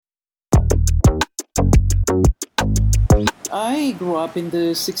I grew up in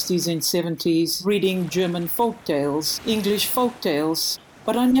the 60s and 70s reading German folk tales, English folk tales,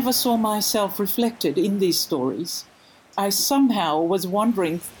 but I never saw myself reflected in these stories. I somehow was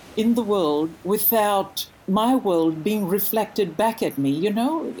wandering in the world without my world being reflected back at me,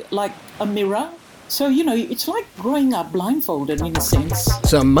 like a mirror. So, it's like growing up blindfolded in a sense.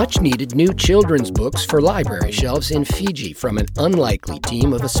 Some much-needed new children's books for library shelves in Fiji from an unlikely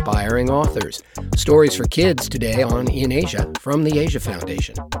team of aspiring authors. Stories for kids today on In Asia from the Asia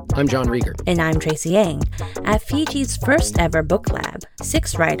Foundation. I'm John Rieger. And I'm Tracy Yang. At Fiji's first ever book lab,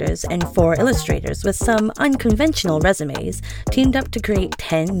 6 writers and 4 illustrators with some unconventional resumes teamed up to create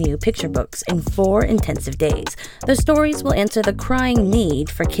 10 new picture books in 4 intensive days. Their stories will answer the crying need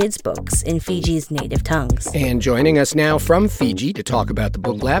for kids' books in Fiji's native tongues. And joining us now from Fiji to talk about the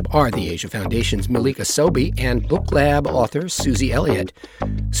book lab are the Asia Foundation's Malika Sobey and book lab author Susie Elliott.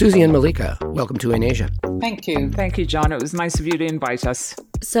 Susie and Malika, welcome to In Asia. Thank you. Thank you, John. It was nice of you to invite us.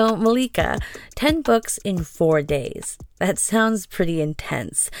 So, Malika, 10 books in 4 days. That sounds pretty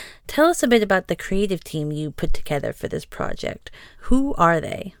intense. Tell us a bit about the creative team you put together for this project. Who are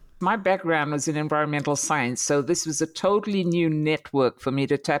they? My background was in environmental science, so this was a totally new network for me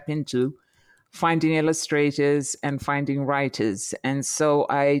to tap into, finding illustrators and finding writers. And so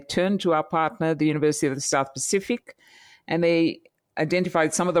I turned to our partner, the University of the South Pacific, and they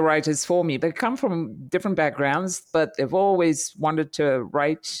identified some of the writers for me. They come from different backgrounds, but they've always wanted to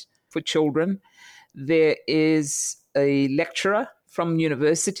write for children. There is a lecturer from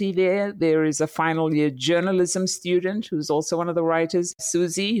university there. There is a final year journalism student who's also one of the writers,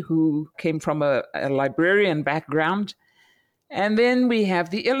 Susie, who came from a librarian background. And then we have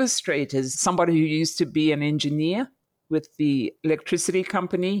the illustrators, somebody who used to be an engineer with the electricity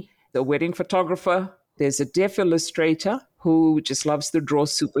company, the wedding photographer. There's a deaf illustrator who just loves to draw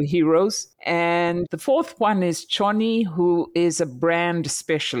superheroes. And the 4th one is Choni, who is a brand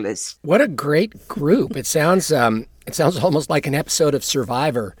specialist. What a great group. It sounds almost like an episode of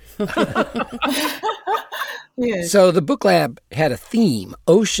Survivor. Yes. So the book lab had a theme,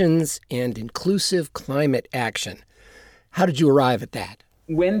 oceans and inclusive climate action. How did you arrive at that?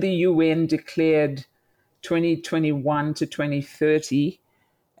 When the UN declared 2021 to 2030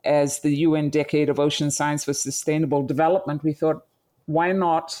 as the UN Decade of Ocean Science for Sustainable Development, we thought, why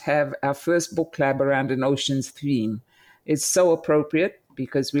not have our first book club around an oceans theme? It's so appropriate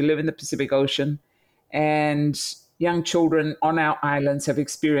because we live in the Pacific Ocean and young children on our islands have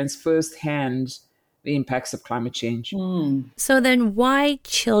experienced firsthand the impacts of climate change. So then why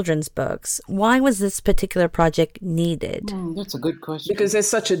children's books? Why was this particular project needed? That's a good question. Because there's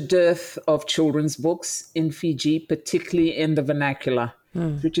such a dearth of children's books in Fiji, particularly in the vernacular,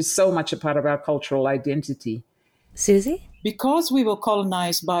 which is so much a part of our cultural identity. Susie? Because we were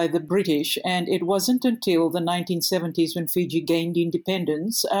colonized by the British, and it wasn't until the 1970s when Fiji gained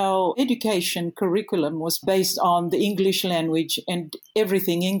independence, our education curriculum was based on the English language and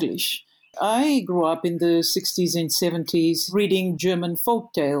everything English. I grew up in the 60s and 70s reading German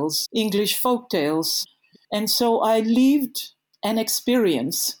folk tales, English folk tales, and so I lived an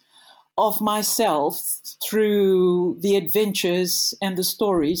experience of myself through the adventures and the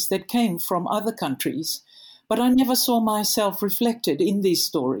stories that came from other countries. But I never saw myself reflected in these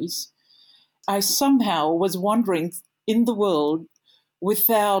stories. I somehow was wandering in the world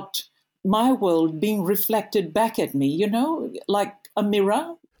without my world being reflected back at me, like a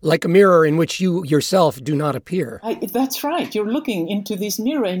mirror. Like a mirror in which you yourself do not appear. That's right. You're looking into this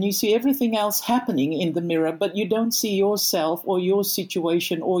mirror and you see everything else happening in the mirror, but you don't see yourself or your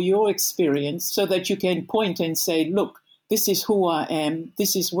situation or your experience so that you can point and say, look, this is who I am,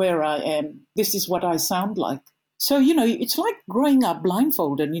 this is where I am, this is what I sound like. So, it's like growing up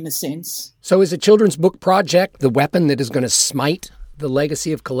blindfolded in a sense. So is a children's book project the weapon that is going to smite the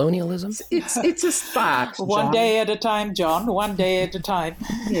legacy of colonialism? It's a start, John. One day at a time, John, one day at a time.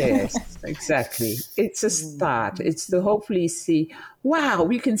 Yes, exactly. It's a start. It's to hopefully see, wow,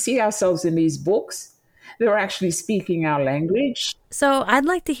 we can see ourselves in these books. They're actually speaking our language. So I'd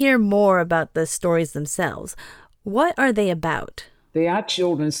like to hear more about the stories themselves. What are they about? They are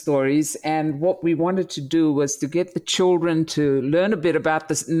children's stories, and what we wanted to do was to get the children to learn a bit about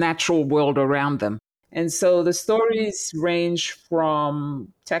the natural world around them. And so the stories range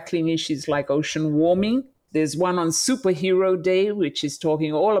from tackling issues like ocean warming. There's one on Superhero Day, which is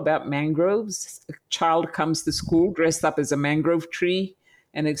talking all about mangroves. A child comes to school dressed up as a mangrove tree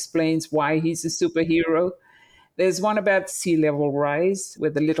and explains why he's a superhero. There's one about sea level rise, where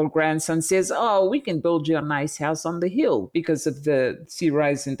the little grandson says, oh, we can build you a nice house on the hill because of the sea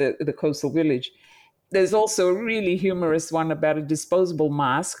rise in the coastal village. There's also a really humorous one about a disposable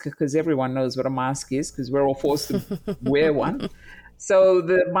mask, because everyone knows what a mask is, because we're all forced to wear one. So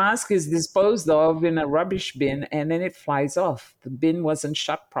the mask is disposed of in a rubbish bin, and then it flies off. The bin wasn't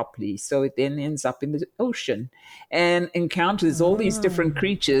shut properly, so it then ends up in the ocean and encounters all these different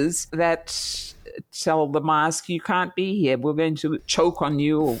creatures that tell the mask, you can't be here, we're going to choke on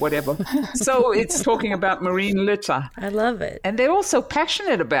you or whatever. So it's talking about marine litter. I love it. And they're also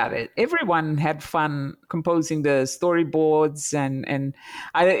passionate about it. Everyone had fun composing the storyboards, and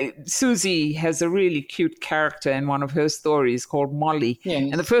Susie has a really cute character in one of her stories called Molly.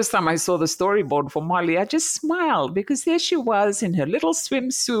 Yes. And the first time I saw the storyboard for Molly, I just smiled, because there she was in her little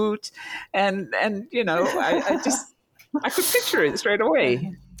swimsuit, and you know, I could picture it straight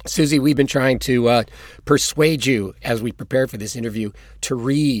away. Susie, we've been trying to persuade you, as we prepare for this interview, to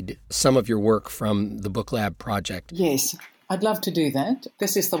read some of your work from the Book Lab project. Yes, I'd love to do that.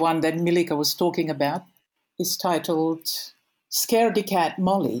 This is the one that Milica was talking about. It's titled Scaredy Cat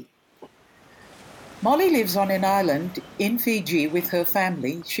Molly. Molly lives on an island in Fiji with her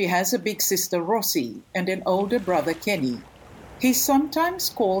family. She has a big sister, Rossi, and an older brother, Kenny. He sometimes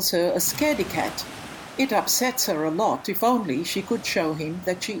calls her a scaredy cat. It upsets her a lot. If only she could show him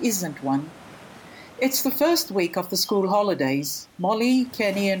that she isn't one. It's the first week of the school holidays. Molly,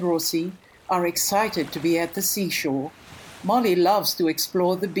 Kenny, and Rossi are excited to be at the seashore. Molly loves to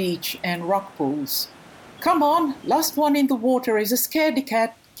explore the beach and rock pools. Come on, last one in the water is a scaredy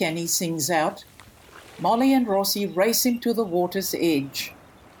cat, Kenny sings out. Molly and Rossi race him to the water's edge.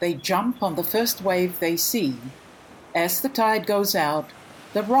 They jump on the first wave they see. As the tide goes out,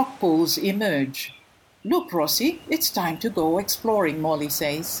 the rock pools emerge. Look, Rossi, it's time to go exploring, Molly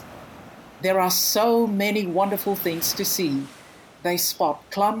says. There are so many wonderful things to see. They spot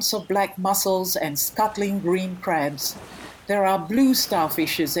clumps of black mussels and scuttling green crabs. There are blue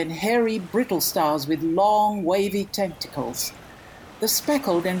starfishes and hairy brittle stars with long, wavy tentacles. The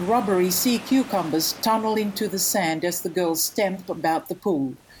speckled and rubbery sea cucumbers tunnel into the sand as the girls stamp about the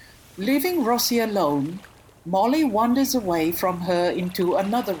pool. Leaving Rossi alone, Molly wanders away from her into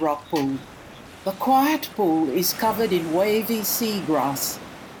another rock pool. The quiet pool is covered in wavy sea grass.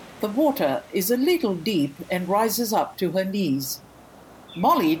 The water is a little deep and rises up to her knees.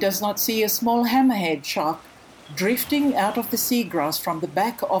 Molly does not see a small hammerhead shark drifting out of the seagrass from the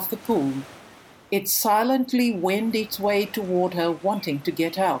back of the pool. It silently wends its way toward her, wanting to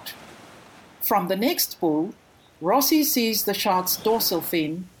get out. From the next pool, Rossi sees the shark's dorsal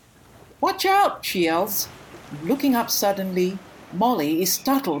fin. "Watch out!" she yells. Looking up suddenly, Molly is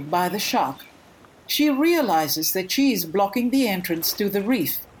startled by the shark. She realizes that she is blocking the entrance to the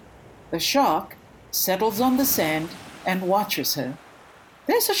reef. The shark settles on the sand and watches her.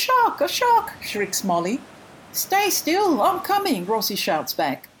 "There's a shark, shrieks Molly. "Stay still, I'm coming," Rossi shouts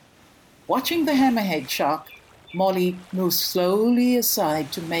back. Watching the hammerhead shark, Molly moves slowly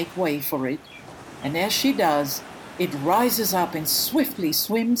aside to make way for it, and as she does, it rises up and swiftly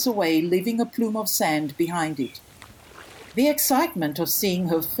swims away, leaving a plume of sand behind it. The excitement of seeing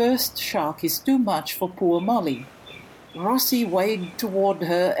her first shark is too much for poor Molly. Rossi wades toward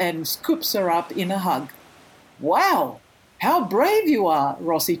her and scoops her up in a hug. "Wow, how brave you are,"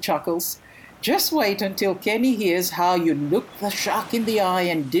 Rossi chuckles. "Just wait until Kenny hears how you looked the shark in the eye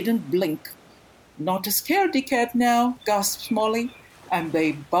and didn't blink." "Not a scaredy cat now," gasps Molly, and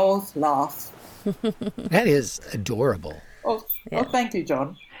they both laugh. That is adorable. Oh, thank you,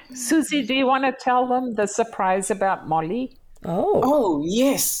 John. Susie, do you want to tell them the surprise about Molly? Oh,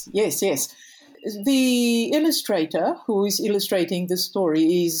 yes. The illustrator who is illustrating the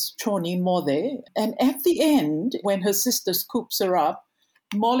story is Choni Mode. And at the end, when her sister scoops her up,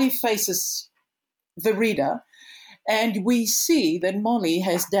 Molly faces the reader, and we see that Molly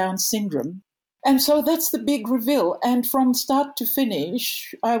has Down syndrome. And so that's the big reveal. And from start to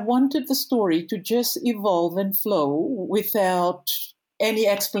finish, I wanted the story to just evolve and flow without any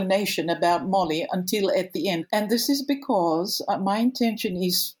explanation about Molly until at the end. And this is because my intention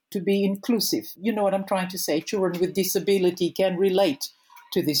is to be inclusive. You know what I'm trying to say? Children with disability can relate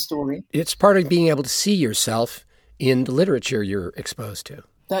to this story. It's part of being able to see yourself in the literature you're exposed to.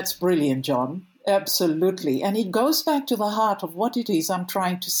 That's brilliant, John. Absolutely. And it goes back to the heart of what it is I'm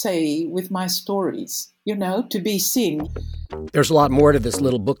trying to say with my stories, to be seen. There's a lot more to this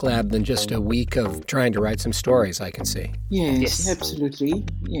little book lab than just a week of trying to write some stories, I can see. Yes, absolutely.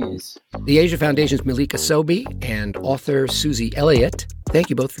 Yes. The Asia Foundation's Milica Sobey and author Susie Elliott, thank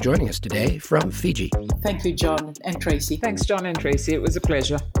you both for joining us today from Fiji. Thank you, John and Tracy. Thanks, John and Tracy. It was a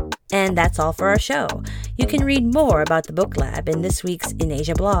pleasure. And that's all for our show. You can read more about the Book Lab in this week's In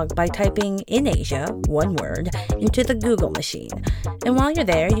Asia blog by typing In Asia, one word, into the Google machine. And while you're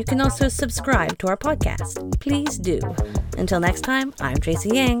there, you can also subscribe to our podcast. Please do. Until next time, I'm Tracy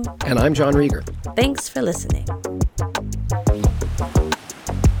Yang. And I'm John Rieger. Thanks for listening.